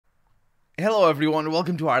Hello everyone,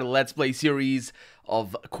 welcome to our Let's Play series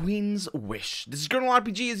of Queen's Wish. This is Colonel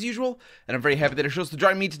RPG as usual, and I'm very happy that it chose to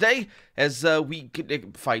join me today as we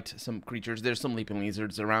fight some creatures. There's some leaping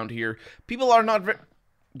lizards around here. People are not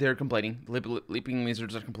they're complaining. Leaping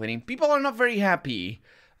lizards are complaining. People are not very happy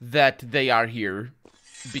that they are here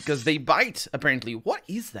because they bite, apparently. What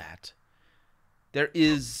is that? There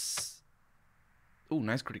is... Oh,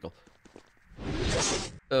 nice critical.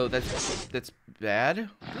 Oh, that's bad.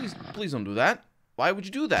 Please don't do that. Why would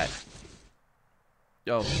you do that?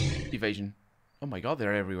 Oh, evasion. Oh my god,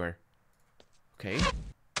 they're everywhere. Okay.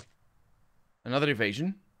 Another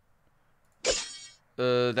evasion.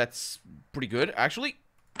 That's pretty good, actually.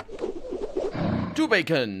 2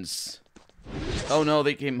 bacons. Oh no,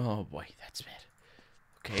 they came... Oh boy, that's bad.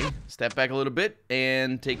 Okay, step back a little bit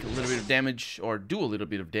and take a little bit of damage, or do a little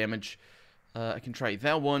bit of damage. I can try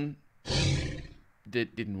that one.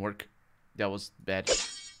 Didn't work. That was bad.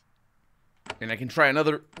 And I can try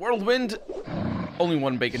another whirlwind. Only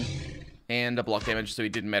 1 bacon. And a block damage, so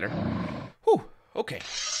it didn't matter. Whew, okay.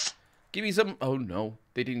 Give me some... Oh no,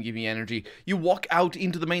 they didn't give me energy. You walk out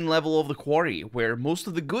into the main level of the quarry, where most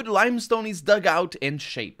of the good limestone is dug out and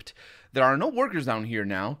shaped. There are no workers down here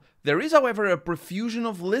now. There is, however, a profusion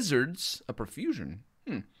of lizards. A profusion?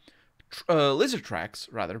 Lizard tracks,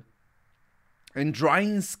 rather. And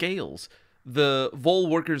drying scales. The vole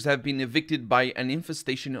workers have been evicted by an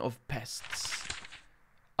infestation of pests.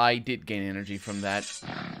 I did gain energy from that.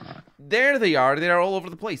 There they are. They are all over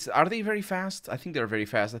the place. Are they very fast? I think they're very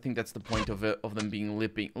fast. I think that's the point of them being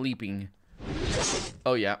leaping.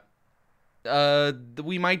 Oh, yeah.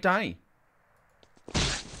 We might die.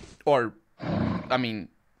 Or, I mean,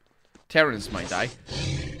 Terrence might die.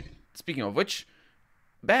 Speaking of which,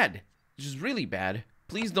 bad. Just really bad.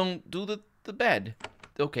 Please don't do the bad.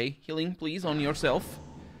 Okay, healing, please, on yourself.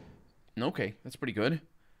 Okay, that's pretty good.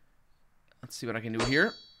 Let's see what I can do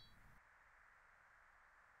here.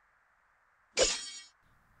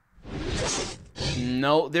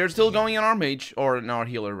 No, they're still going on our mage, or in our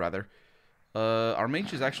healer, rather. Our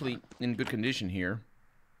mage is actually in good condition here.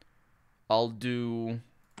 I'll do...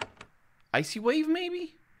 Icy Wave,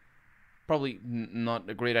 maybe? Probably not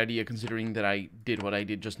a great idea, considering that I did what I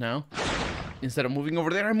did just now. Instead of moving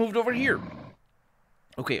over there, I moved over here.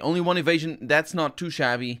 Okay, only 1 evasion. That's not too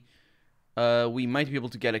shabby. We might be able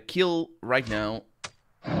to get a kill right now.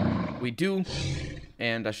 We do.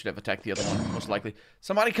 And I should have attacked the other one, most likely.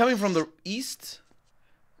 Somebody coming from the east?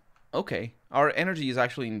 Okay. Our energy is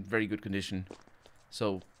actually in very good condition.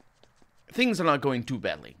 So, things are not going too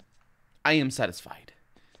badly. I am satisfied.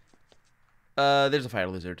 There's a fire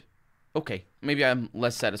lizard. Okay. Maybe I'm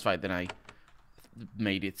less satisfied than I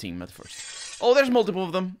made it seem at first. Oh, there's multiple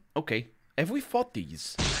of them. Okay. Have we fought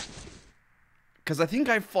these? Because I think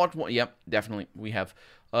I fought one. Yep, definitely we have.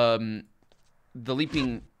 The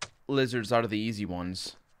leaping lizards are the easy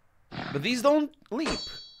ones. But these don't leap.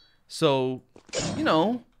 So, you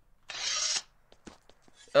know.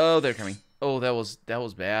 Oh, they're coming. Oh, that was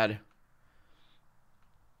bad.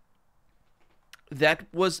 That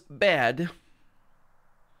was bad.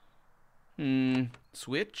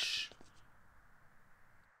 Switch.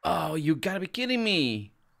 Oh, you gotta be kidding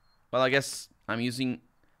me. Well, I guess I'm using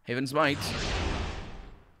Haven's Might.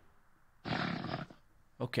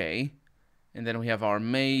 Okay. And then we have our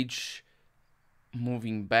mage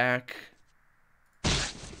moving back.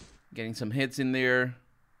 Getting some hits in there.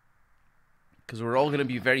 Because we're all going to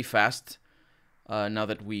be very fast. Now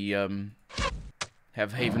that we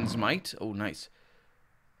have Haven's Might. Oh, nice.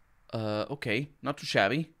 Okay. Not too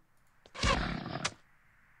shabby.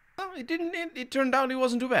 Oh, it turned out it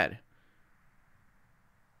wasn't too bad.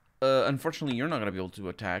 Unfortunately, you're not going to be able to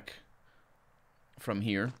attack from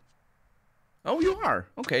here. Oh, you are.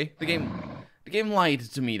 Okay, the game lied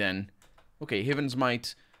to me then. Okay, Haven's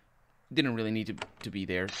Might didn't really need to be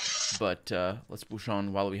there, but let's push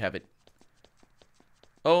on while we have it.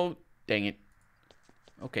 Oh, dang it.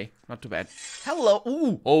 Okay, not too bad. Hello.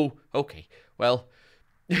 Ooh. Oh, okay. Well,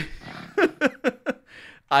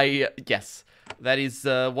 yes, that is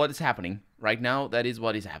what is happening right now. That is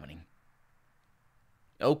what is happening.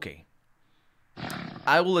 Okay.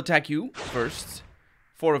 I will attack you first.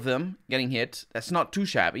 4 of them getting hit. That's not too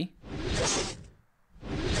shabby.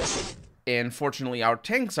 And fortunately, our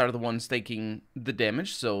tanks are the ones taking the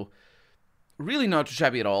damage, so really not too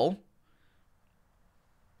shabby at all.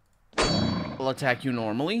 I'll attack you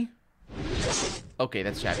normally. Okay,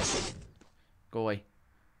 that's shabby. Go away.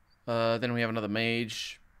 Then we have another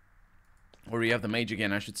mage. Or we have the mage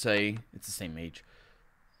again, I should say. It's the same mage.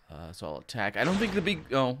 So I'll attack. I don't think the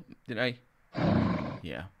big... Oh, did I?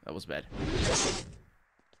 Yeah, that was bad.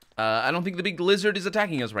 I don't think the big lizard is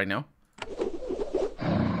attacking us right now.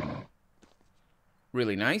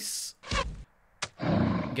 Really nice.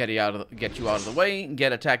 Get you out of the way.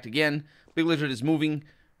 Get attacked again. Big lizard is moving,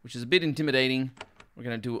 which is a bit intimidating. We're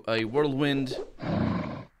gonna do a whirlwind.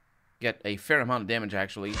 Get a fair amount of damage,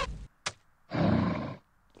 actually.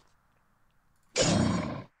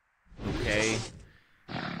 Okay.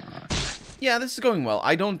 Yeah, this is going well.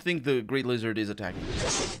 I don't think the great lizard is attacking.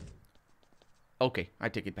 Okay, I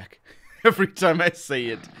take it back. Every time I say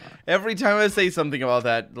it. Every time I say something about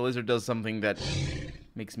that, the lizard does something that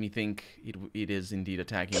makes me think it is indeed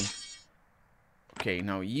attacking. Okay,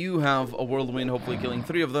 now you have a whirlwind, hopefully killing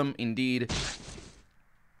 3 of them, indeed.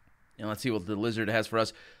 And let's see what the lizard has for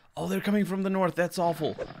us. Oh, they're coming from the north. That's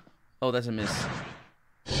awful. Oh, that's a miss.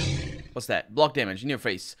 What's that? Block damage in your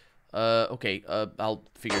face. Okay, I'll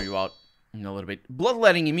figure you out in a little bit.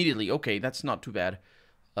 Bloodletting immediately. Okay, that's not too bad.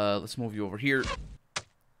 Let's move you over here.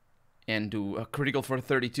 And do a critical for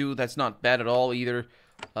 32. That's not bad at all either.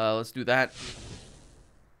 Let's do that.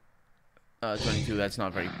 22, that's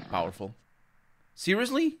not very powerful.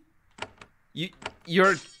 Seriously?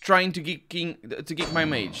 You're trying to geek my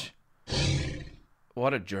mage.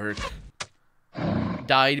 What a jerk.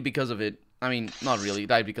 Died because of it. I mean, not really.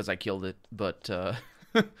 Died because I killed it, but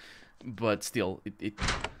but still,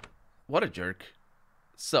 what a jerk.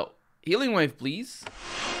 So, healing wave, please.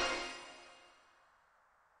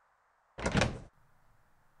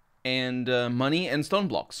 And money and stone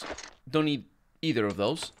blocks. Don't need either of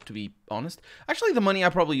those, to be honest. Actually, the money I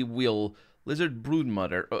probably will. Lizard Brood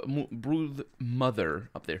Mother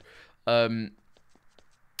up there.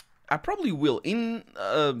 I probably will in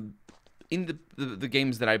the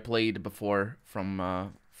games that I played before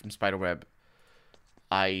from Spiderweb.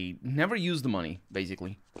 I never use the money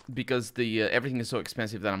basically because the everything is so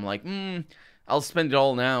expensive that I'm like, I'll spend it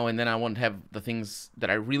all now and then I won't have the things that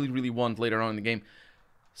I really want later on in the game.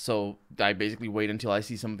 So I basically wait until I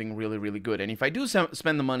see something really good. And if I do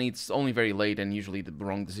spend the money, it's only very late and usually the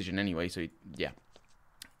wrong decision anyway. So yeah.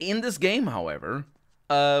 In this game, however,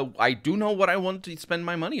 I do know what I want to spend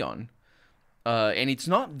my money on. And it's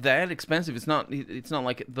not that expensive. It's not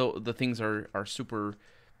like the things are super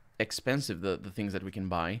expensive, the things that we can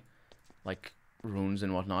buy, like runes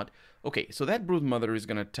and whatnot. Okay, so that Brood Mother is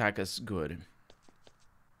gonna attack us good.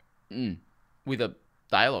 With a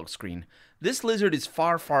dialogue screen. This lizard is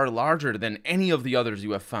far larger than any of the others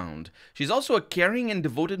you have found. She's also a caring and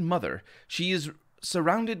devoted mother. She is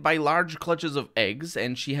surrounded by large clutches of eggs,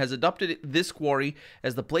 and she has adopted this quarry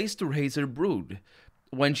as the place to raise her brood.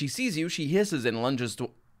 When she sees you, she hisses and lunges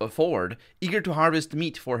forward, eager to harvest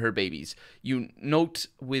meat for her babies. You note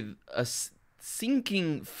with a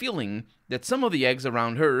sinking feeling that some of the eggs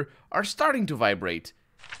around her are starting to vibrate.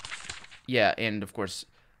 Yeah, and of course,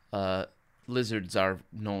 lizards are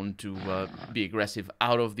known to be aggressive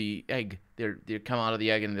out of the egg. They come out of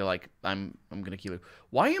the egg and they're like, I'm gonna kill you.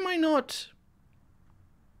 Why am I not?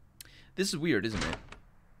 This is weird, isn't it?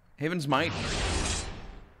 Haven's Might.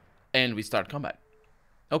 And we start combat.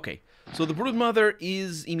 Okay, so the Brood Mother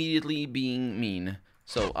is immediately being mean.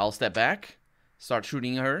 So I'll step back, start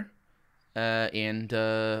shooting her, and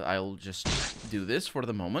I'll just do this for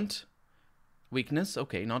the moment. Weakness,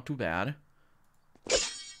 okay, not too bad.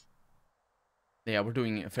 Yeah, we're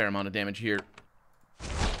doing a fair amount of damage here.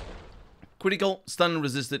 Critical, stun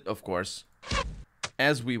resisted, of course.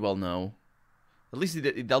 As we well know. At least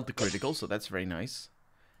it dealt the critical, so that's very nice.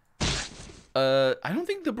 I don't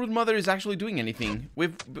think the Brood Mother is actually doing anything.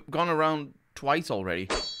 We've gone around twice already.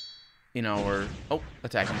 In our... Oh,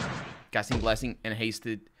 attacking. Casting Blessing and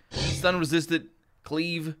hasted. Stun resisted.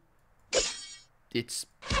 Cleave. It's...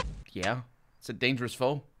 Yeah. It's a dangerous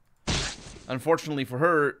foe. Unfortunately for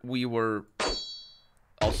her, we were...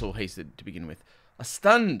 also hasted to begin with. A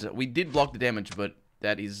stunned. We did block the damage, but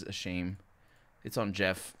that is a shame. It's on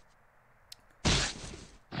Jeff.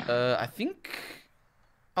 I think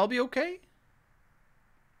I'll be okay.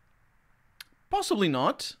 Possibly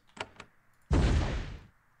not.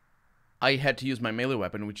 I had to use my melee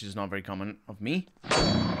weapon, which is not very common of me.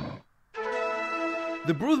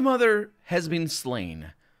 The Brood Mother has been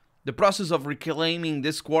slain. The process of reclaiming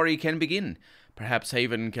this quarry can begin. Perhaps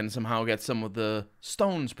Haven can somehow get some of the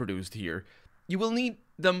stones produced here. You will need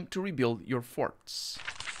them to rebuild your forts.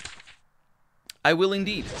 I will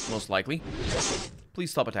indeed, most likely.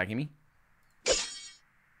 Please stop attacking me.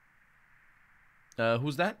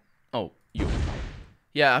 Who's that? Oh, you.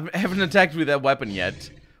 Yeah, I haven't attacked with that weapon yet.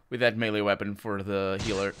 With that melee weapon for the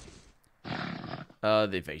healer. The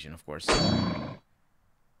evasion, of course.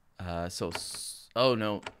 Oh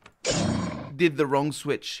no. Did the wrong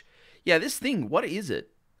switch. Yeah, this thing, what is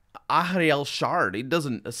it? Ahriel Shard. It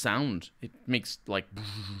doesn't sound. It makes like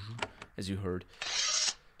as you heard.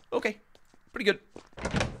 Okay. Pretty good.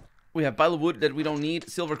 We have pile of wood that we don't need.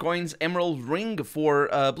 Silver coins. Emerald ring for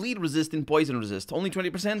bleed resist and poison resist. Only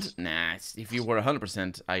 20%? Nah, if you were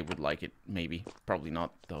 100%, I would like it. Maybe. Probably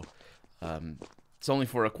not, though. It's only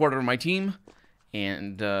for a quarter of my team.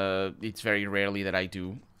 And it's very rarely that I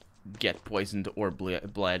do get poisoned or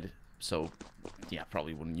bled. So, yeah,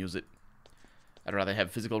 probably wouldn't use it. I'd rather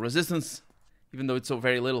have physical resistance. Even though it's so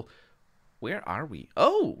very little. Where are we?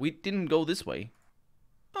 Oh, we didn't go this way.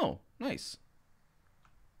 Oh, nice.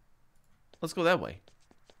 Let's go that way.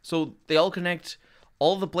 So they all connect.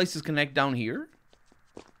 All the places connect down here.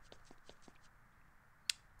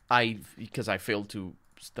 Because I failed to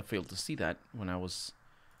see that when I was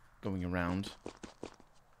going around.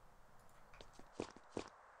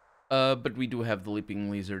 But we do have the leaping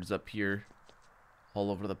lizards up here, all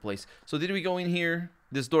over the place. So did we go in here?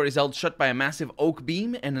 This door is held shut by a massive oak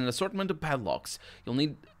beam and an assortment of padlocks. You'll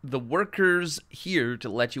need the workers here to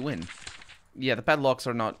let you in. Yeah, the padlocks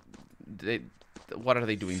are not... what are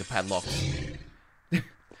they doing, the padlocks?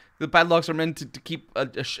 The padlocks are meant to keep a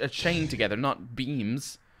chain together, not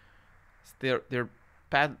beams. They're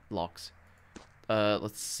padlocks.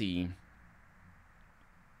 Let's see.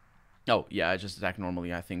 Oh, yeah, I just attacked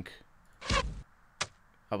normally, I think.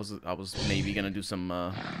 I was maybe gonna do some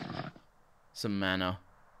mana.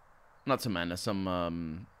 Not some mana,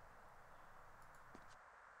 some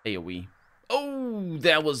AoE. Oh,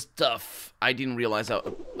 that was tough. I didn't realize that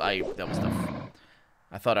was tough.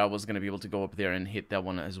 I thought I was gonna be able to go up there and hit that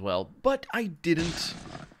one as well, but I didn't.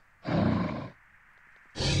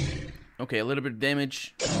 Okay, a little bit of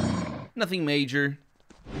damage. Nothing major.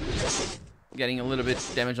 Getting a little bit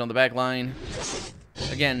of damage on the back line.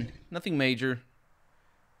 Again, nothing major.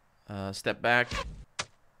 Step back.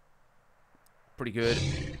 Pretty good.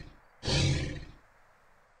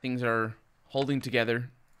 Things are holding together.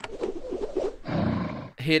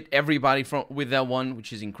 Hit everybody with that one,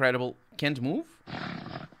 which is incredible. Can't move?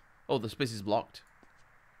 Oh, the space is blocked.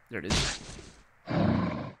 There it is.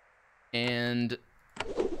 And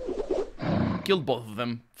killed both of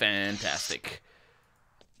them. Fantastic.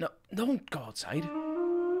 No, don't go outside.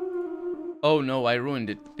 Oh no, I ruined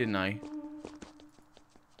it, didn't I?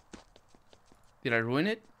 Did I ruin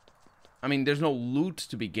it? I mean, there's no loot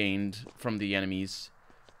to be gained from the enemies.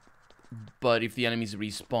 But if the enemies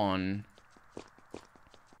respawn...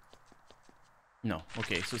 No,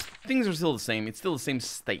 okay, so things are still the same. It's still the same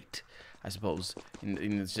state, I suppose,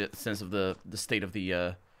 in the sense of the state of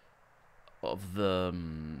the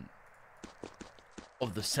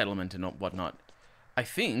settlement and whatnot. I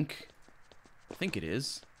think it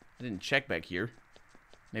is. I didn't check back here.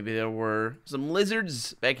 Maybe there were some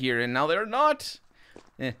lizards back here, and now they're not.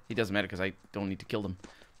 It doesn't matter because I don't need to kill them.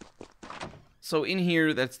 So in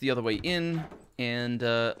here, that's the other way in, and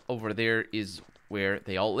over there is where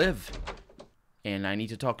they all live. And I need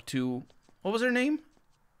to talk to... What was her name?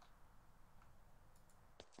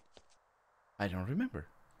 I don't remember.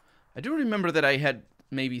 I do remember that I had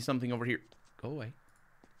maybe something over here. Go away.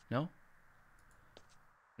 No?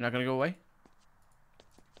 You're not gonna go away?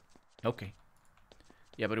 Okay.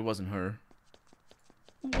 Yeah, but it wasn't her.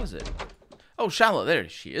 Who was it? Oh, Shala. There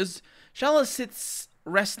she is. Shala sits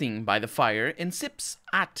resting by the fire and sips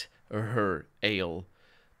at her ale.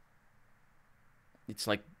 It's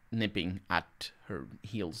like nipping at her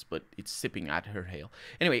heels, but it's sipping at her ale.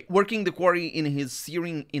 Anyway, working the quarry in this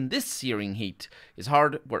searing heat is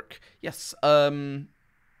hard work. Yes. Can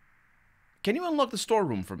you unlock the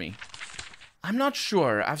storeroom for me? I'm not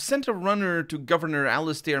sure. I've sent a runner to Governor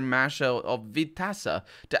Alistair Masha of Vitassa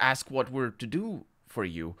to ask what we're to do for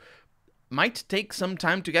you. Might take some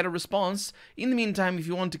time to get a response. In the meantime, if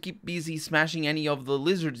you want to keep busy smashing any of the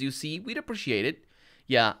lizards you see, we'd appreciate it.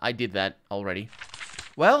 Yeah, I did that already.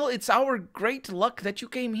 Well, it's our great luck that you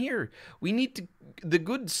came here. We need the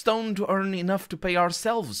good stone to earn enough to pay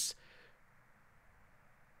ourselves.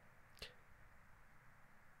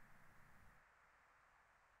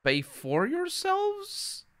 Pay for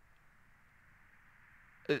yourselves?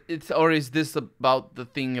 Or is this about the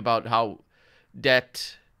thing about how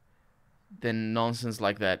debt, then nonsense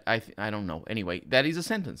like that? I don't know. Anyway, that is a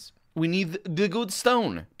sentence. We need the good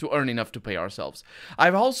stone to earn enough to pay ourselves.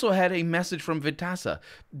 I've also had a message from Vitassa.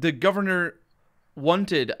 The governor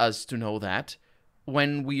wanted us to know that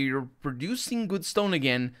when we're producing good stone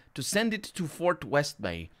again, to send it to Fort West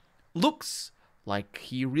Bay. Looks like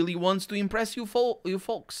he really wants to impress you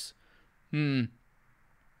folks.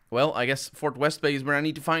 Well, I guess Fort West Bay is where I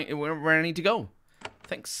need to where I need to go.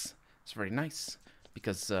 Thanks. It's very nice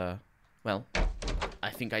because well, I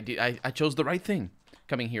think I chose the right thing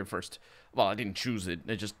coming here first. Well, I didn't choose it.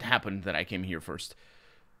 It just happened that I came here first.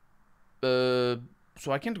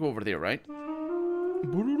 So I can't go over there, right?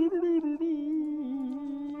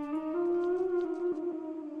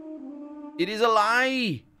 It is a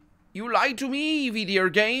lie! You lied to me, video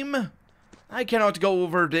game! I cannot go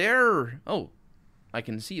over there! Oh, I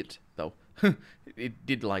can see it, though. It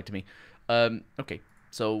did lie to me. Okay,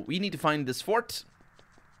 so we need to find this fort.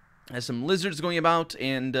 There's some lizards going about,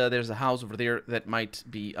 and there's a house over there that might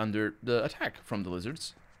be under the attack from the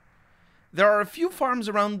lizards. There are a few farms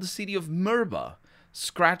around the city of Murba,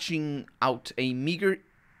 scratching out a meager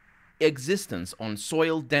existence on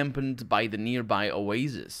soil dampened by the nearby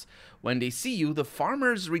oasis. When they see you, the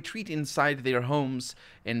farmers retreat inside their homes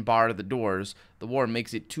and bar the doors. The war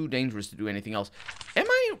makes it too dangerous to do anything else. Am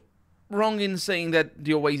I wrong in saying that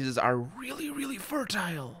the oases are really, really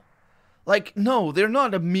fertile? Like, no, they're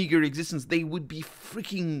not a meager existence. They would be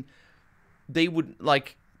freaking... They would,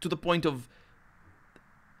 like, to the point of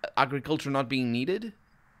agriculture not being needed.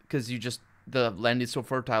 Because you just... The land is so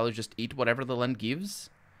fertile, you just eat whatever the land gives.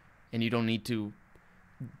 And you don't need to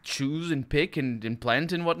choose and pick and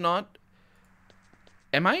plant and whatnot.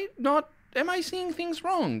 Am I seeing things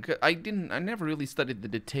wrong? I never really studied the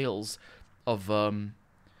details of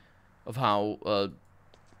how... of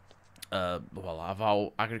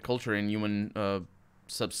how agriculture and human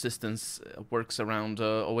subsistence works around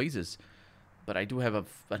oases. But I do have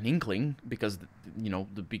an inkling, because, you know,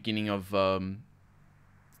 the beginning of,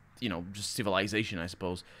 you know, just civilization, I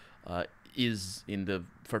suppose, is in the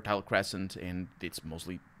Fertile Crescent, and it's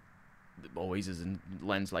mostly oases and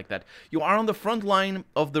lands like that. You are on the front line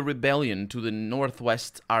of the rebellion. To the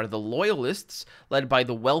northwest are the Loyalists, led by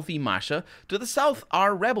the wealthy Masha. To the south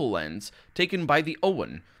are rebel lands, taken by the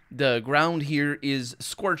Owen. The ground here is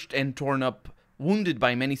scorched and torn up, wounded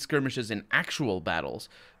by many skirmishes and actual battles.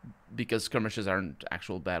 Because skirmishes aren't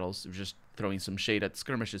actual battles, they're just throwing some shade at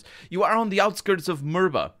skirmishes. You are on the outskirts of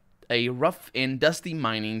Murba, a rough and dusty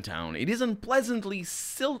mining town. It is unpleasantly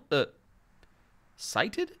sited,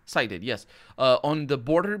 yes, on the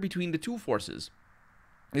border between the two forces.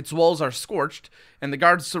 Its walls are scorched, and the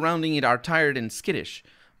guards surrounding it are tired and skittish.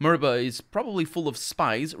 Murba is probably full of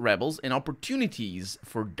spies, rebels, and opportunities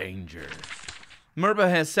for danger. Murba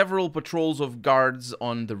has several patrols of guards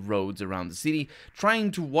on the roads around the city,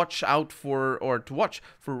 trying to watch for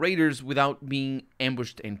raiders without being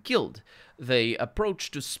ambushed and killed. They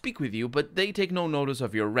approach to speak with you, but they take no notice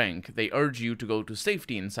of your rank. They urge you to go to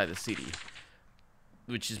safety inside the city.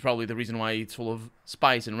 Which is probably the reason why it's full of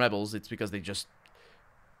spies and rebels. It's because they just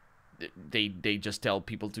tell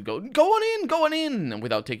people to go on in,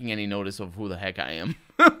 without taking any notice of who the heck I am.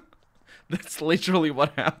 That's literally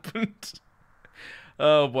what happened.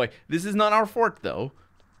 Oh boy, this is not our fort though.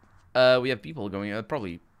 We have people going.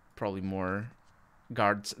 Probably more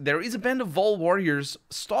guards. There is a band of Vol warriors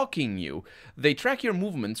stalking you. They track your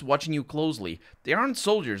movements, watching you closely. They aren't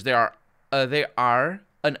soldiers. They are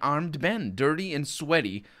an armed band, dirty and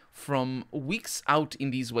sweaty from weeks out in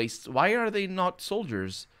these wastes. Why are they not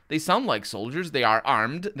soldiers? They sound like soldiers. They are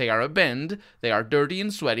armed. They are a band. They are dirty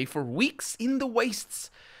and sweaty for weeks in the wastes.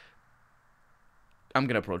 I'm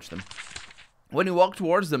gonna approach them. When you walk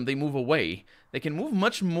towards them, they move away. They can move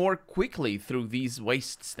much more quickly through these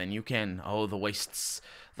wastes than you can. Oh, the wastes.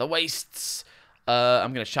 The wastes.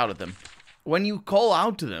 I'm gonna shout at them. When you call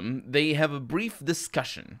out to them, they have a brief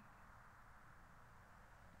discussion.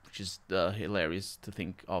 Which is hilarious to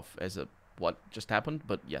think of as a what just happened,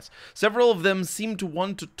 but yes. Several of them seem to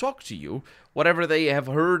want to talk to you. Whatever they have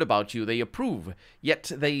heard about you, they approve.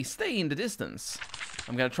 Yet they stay in the distance.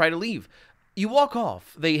 I'm gonna try to leave. You walk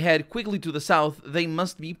off. They head quickly to the south. They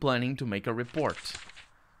must be planning to make a report.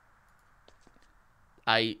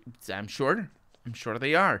 I'm sure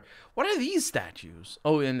they are. What are these statues?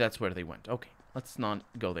 Oh, and that's where they went. Okay, let's not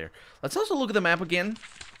go there. Let's also look at the map again.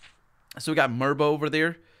 So we got Murba over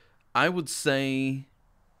there. I would say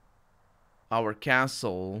our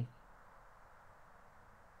castle...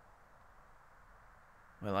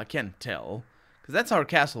 Well, I can't tell, because that's our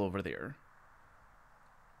castle over there.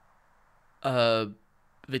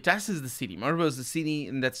 Vitas is the city. Murba is the city,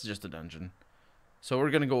 and that's just a dungeon. So we're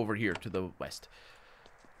gonna go over here to the west.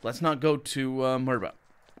 Let's not go to Murba.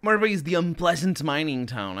 Murba is the unpleasant mining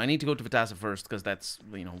town. I need to go to Vitasa first, because that's,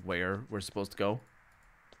 you know, where we're supposed to go.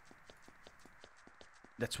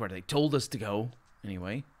 That's where they told us to go,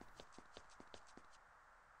 anyway.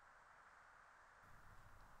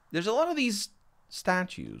 There's a lot of these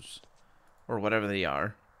statues, or whatever they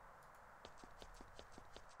are.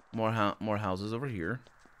 More houses over here.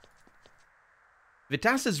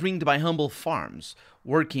 Vitas is ringed by humble farms,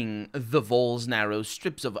 working the Vol's narrow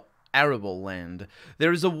strips of arable land.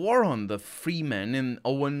 There is a war on the free men, and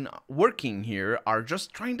when working here are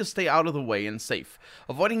just trying to stay out of the way and safe.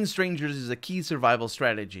 Avoiding strangers is a key survival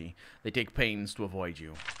strategy. They take pains to avoid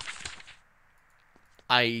you.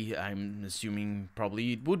 I'm assuming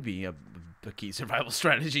probably it would be a key survival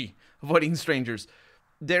strategy. Avoiding strangers.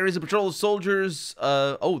 There is a patrol of soldiers.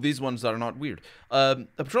 Oh, these ones are not weird. A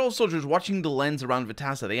patrol of soldiers watching the lands around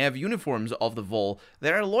Vitassa. They have uniforms of the Vol.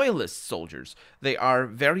 They are loyalist soldiers. They are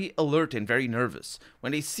very alert and very nervous.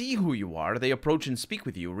 When they see who you are, they approach and speak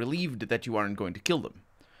with you, relieved that you aren't going to kill them.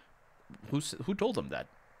 Who told them that?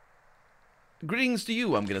 Greetings to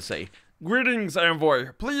you, I'm gonna say. Greetings, envoy.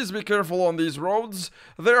 Please be careful on these roads.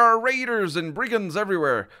 There are raiders and brigands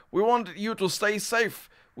everywhere. We want you to stay safe.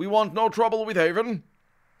 We want no trouble with Haven.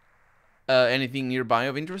 Anything nearby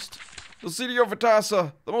of interest? The city of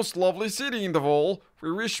Vitassa, the most lovely city in the Vol.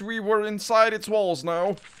 We wish we were inside its walls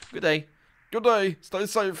now. Good day. Good day. Stay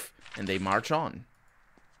safe. And they march on.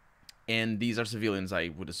 And these are civilians, I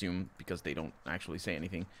would assume, because they don't actually say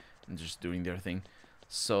anything and just doing their thing.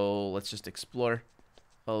 So let's just explore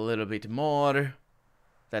a little bit more.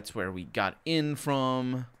 That's where we got in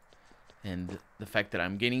from. And the fact that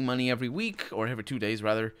I'm gaining money every week, or every 2 days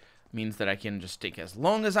rather, means that I can just take as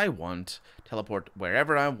long as I want, teleport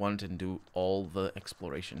wherever I want, and do all the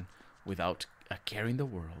exploration without caring the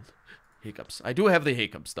world. Hiccups. I do have the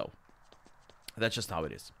hiccups, though. That's just how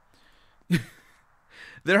it is.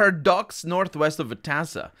 There are docks northwest of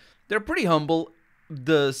Vitassa. They're pretty humble.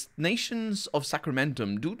 The nations of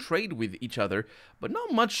Sacramentum do trade with each other, but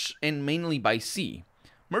not much, and mainly by sea.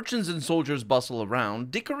 Merchants and soldiers bustle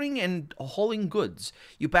around, dickering and hauling goods.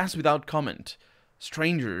 You pass without comment.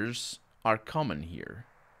 Strangers are common here.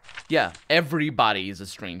 Yeah, everybody is a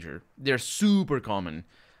stranger. They're super common.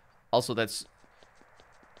 Also, that's...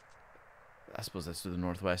 I suppose that's to the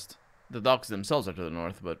northwest. The docks themselves are to the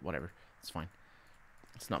north, but whatever. It's fine.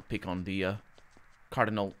 Let's not pick on the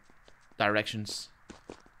cardinal directions.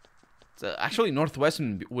 Actually, northwest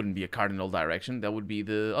wouldn't be a cardinal direction. That would be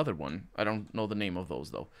the other one. I don't know the name of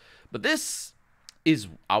those, though. But this is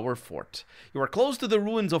our fort. You are close to the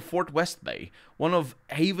ruins of Fort West Bay, one of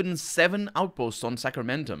Haven's 7 outposts on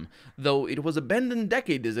Sacramentum. Though it was abandoned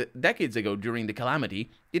decades ago during the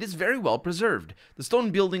calamity, it is very well preserved. The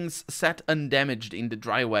stone buildings sat undamaged in the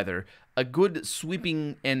dry weather, a good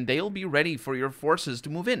sweeping, and they'll be ready for your forces to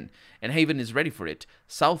move in. And Haven is ready for it.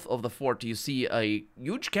 South of the fort, you see a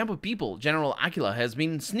huge camp of people. General Aquila has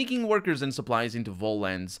been sneaking workers and supplies into Vol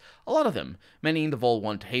lands. A lot of them. Many in the Vol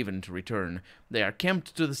want Haven to return. They are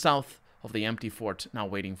camped to the south of the empty fort, now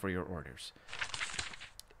waiting for your orders.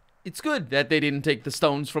 It's good that they didn't take the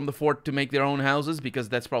stones from the fort to make their own houses, because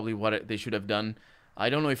that's probably what they should have done. I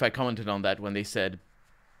don't know if I commented on that when they said...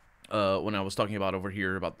 when I was talking about over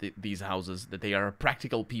here about these houses, that they are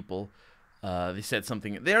practical people. They said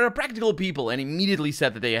something, they're a practical people, and immediately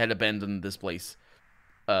said that they had abandoned this place.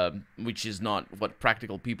 Which is not what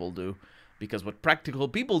practical people do. Because what practical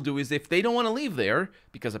people do is, if they don't want to leave there,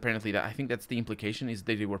 because apparently I think that's the implication, is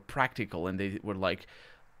that they were practical, and they were like,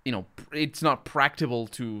 you know, it's not practical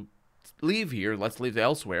to leave here, let's live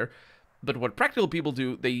elsewhere. But what practical people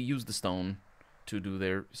do, they use the stone to do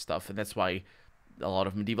their stuff, and that's why a lot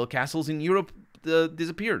of medieval castles in Europe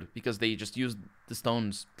disappeared, because they just used the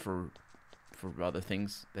stones for other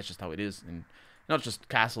things. That's just how it is, and not just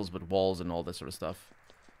castles, but walls and all that sort of stuff.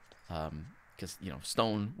 Because, you know,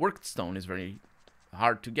 worked stone is very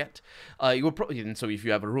hard to get. And so if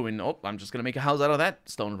you have a ruin, oh, I'm just gonna make a house out of that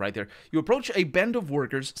stone right there. You approach a band of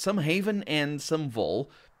workers, some Haven and some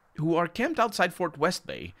Vol, who are camped outside Fort West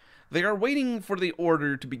Bay. They are waiting for the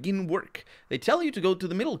order to begin work. They tell you to go to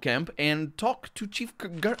the middle camp and talk to Chief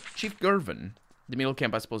Gervin. The middle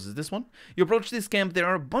camp, I suppose, is this one. You approach this camp. There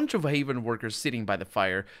are a bunch of Haven workers sitting by the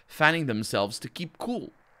fire, fanning themselves to keep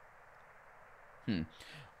cool.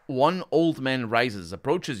 One old man rises,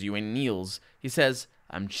 approaches you, and kneels. He says,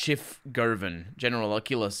 "I'm Chief Gervin. General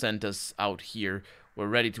Aquila sent us out here. We're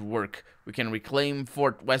ready to work. We can reclaim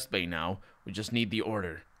Fort West Bay now. We just need the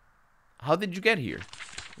order." "How did you get here?"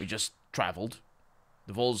 "We just traveled.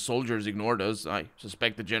 The Vol's soldiers ignored us. I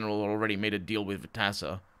suspect the general already made a deal with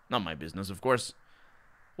Vitassa. Not my business, of course."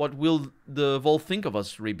 "What will the Vol think of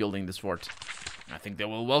us rebuilding this fort?" "I think they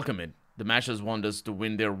will welcome it. The Mashas want us to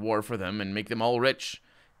win their war for them and make them all rich.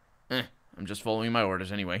 I'm just following my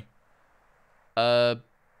orders anyway."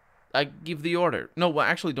 I give the order. No, well,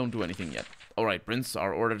 actually, don't do anything yet. Alright, Prince,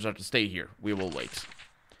 our orders are to stay here. We will wait.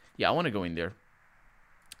 Yeah, I want to go in there.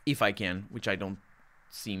 If I can, which I don't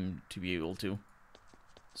seem to be able to.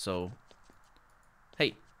 So,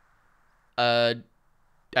 hey.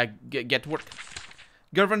 Get to work.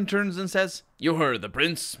 Gervin turns and says, "You heard the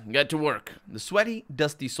prince. Get to work." The sweaty,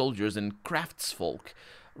 dusty soldiers and craftsfolk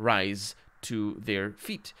rise to their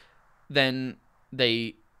feet. Then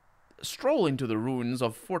they stroll into the ruins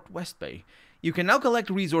of Fort West Bay. You can now collect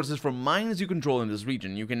resources from mines you control in this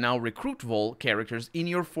region. You can now recruit Vol characters in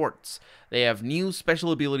your forts. They have new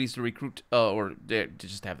special abilities to recruit, or to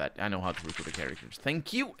just have that. I know how to recruit the characters.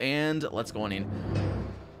 Thank you, and let's go on in.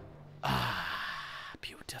 Ah,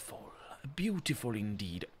 beautiful. Beautiful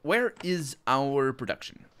indeed. Where is our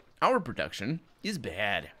production? Our production is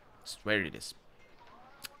bad. I swear it is.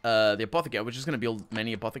 The apothecary, we're just going to build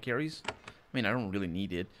many apothecaries. I mean, I don't really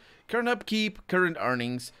need it. Current upkeep, current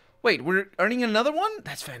earnings. Wait, we're earning another one?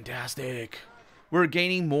 That's fantastic. We're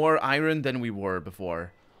gaining more iron than we were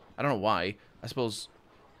before. I don't know why. I suppose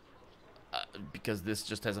because this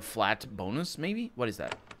just has a flat bonus, maybe? What is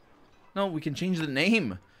that? No, we can change the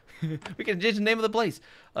name. We can change the name of the place.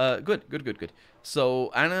 Good.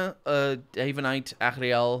 So, Anna, Havenite,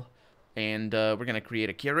 Achriel, and we're going to create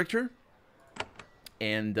a character.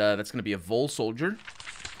 And that's going to be a Vol soldier.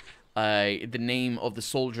 The name of the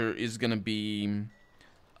soldier is going to be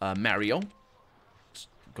Mario. Let's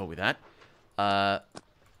go with that.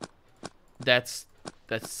 That's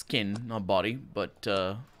skin, not body, but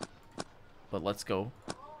let's go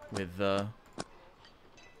with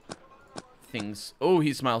things. Oh,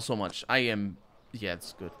 he smiles so much. Yeah,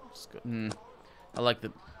 it's good. It's good. I like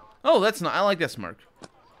the. Oh, that's not. I like that smirk.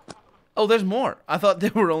 Oh, there's more. I thought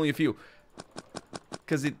there were only a few.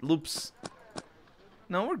 Because it loops.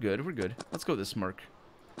 No, we're good. We're good. Let's go with the smirk.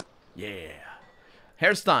 Yeah.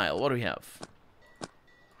 Hairstyle. What do we have?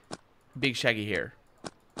 Big shaggy hair.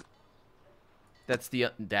 That's the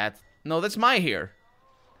no, that's my hair.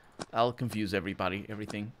 I'll confuse everybody.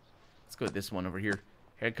 Everything. Let's go with this one over here.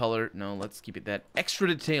 Hair color, no, let's keep it that. Extra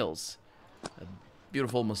details. A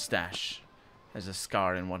beautiful mustache. There's a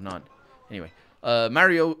scar and whatnot. Anyway,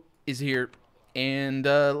 Mario is here. And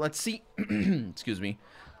let's see. Excuse me.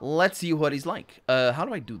 Let's see what he's like. How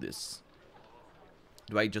do I do this?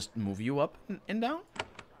 Do I just move you up and down?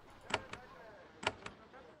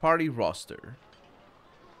 Party roster.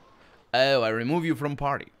 Oh, I remove you from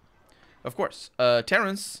party. Of course.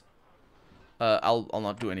 Terrence. I'll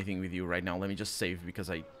not do anything with you right now. Let me just save because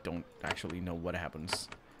I don't actually know what happens.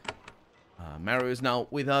 Mario is now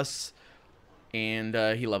with us. And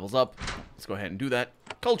he levels up. Let's go ahead and do that.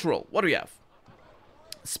 Cultural. What do we have?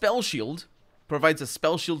 Spell Shield. Provides a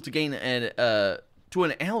spell shield to gain to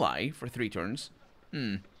an ally for 3 turns.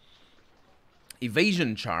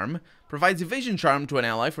 Evasion Charm. Provides Evasion Charm to an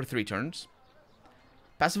ally for 3 turns.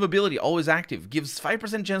 Passive ability, always active. Gives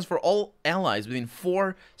 5% chance for all allies within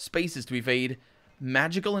 4 spaces to evade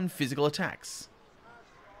magical and physical attacks.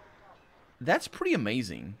 That's pretty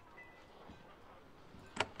amazing.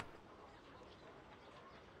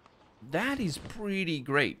 That is pretty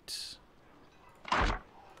great.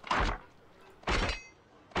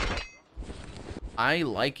 I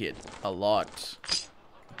like it a lot.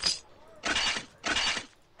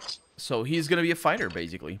 So he's gonna be a fighter,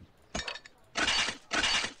 basically.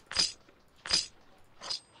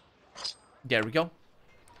 There we go.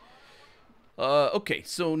 Okay,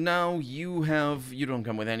 so now you don't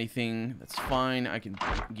come with anything. That's fine. I can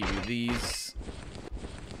give you these.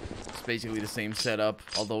 It's basically the same setup,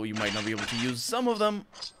 although you might not be able to use some of them.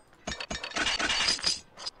 It's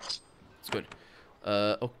good.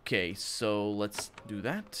 Okay, so let's do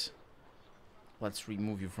that. Let's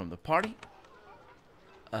remove you from the party.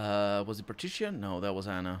 Was it Patricia? No, that was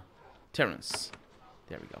Anna. Terrence.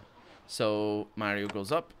 There we go. So Mario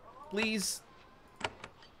goes up. Please.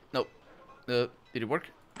 Nope. Did it work?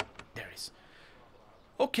 There it is.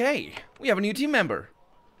 Okay. We have a new team member.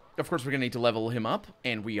 Of course, we're going to need to level him up,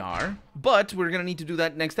 and we are. But we're going to need to do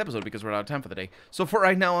that next episode because we're out of time for the day. So for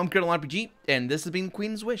right now, I'm Colonel RPG, and this has been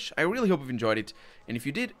Queen's Wish. I really hope you've enjoyed it. And if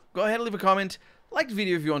you did, go ahead and leave a comment. Like the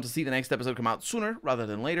video if you want to see the next episode come out sooner rather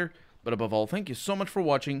than later. But above all, thank you so much for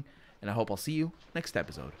watching, and I hope I'll see you next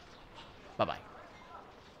episode. Bye-bye.